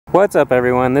What's up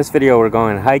everyone, in this video we're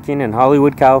going hiking in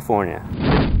Hollywood, California.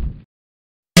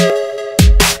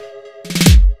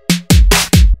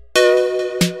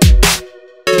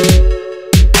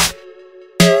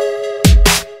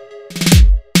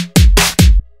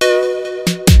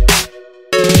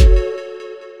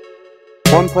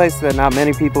 One place that not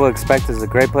many people expect is a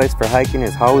great place for hiking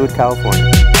is Hollywood, California.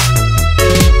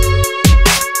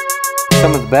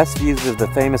 Some of the best views of the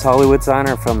famous Hollywood sign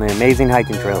are from the amazing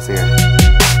hiking trails here.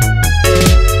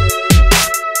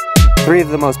 Three of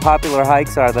the most popular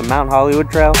hikes are the Mount Hollywood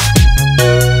Trail.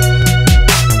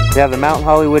 You have the Mount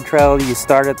Hollywood Trail, you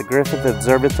start at the Griffith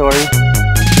Observatory.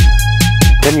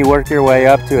 Then you work your way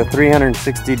up to a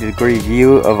 360-degree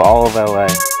view of all of LA.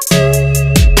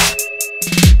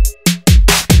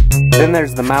 Then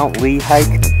there's the Mount Lee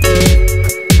hike.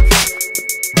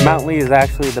 Mount Lee is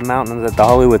actually the mountain that the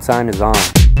Hollywood sign is on.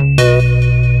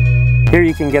 Here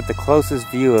you can get the closest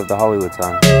view of the Hollywood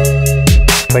sign.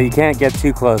 But you can't get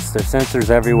too close, there's sensors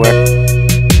everywhere.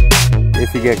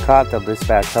 If you get caught, they'll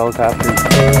dispatch helicopters.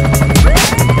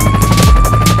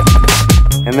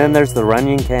 And then there's the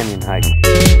Runyon Canyon hike.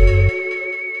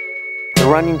 The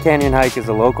Runyon Canyon hike is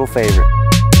a local favorite.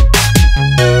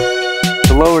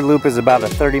 The lower loop is about a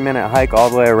 30-minute hike all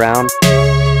the way around.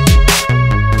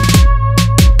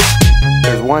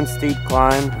 There's one steep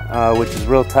climb, which is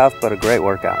real tough, but a great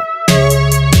workout.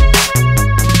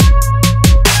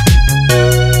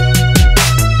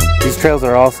 These trails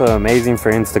are also amazing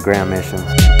for Instagram missions.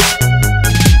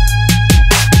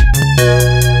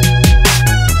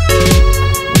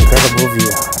 Incredible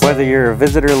view. Whether you're a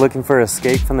visitor looking for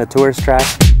escape from the tourist trap,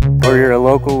 or you're a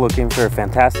local looking for a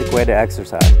fantastic way to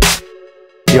exercise,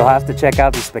 you'll have to check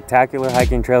out these spectacular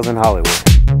hiking trails in Hollywood.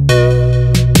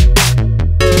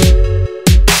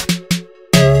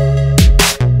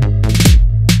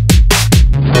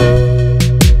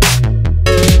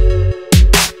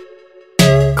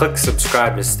 Click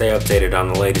subscribe to stay updated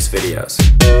on the latest videos.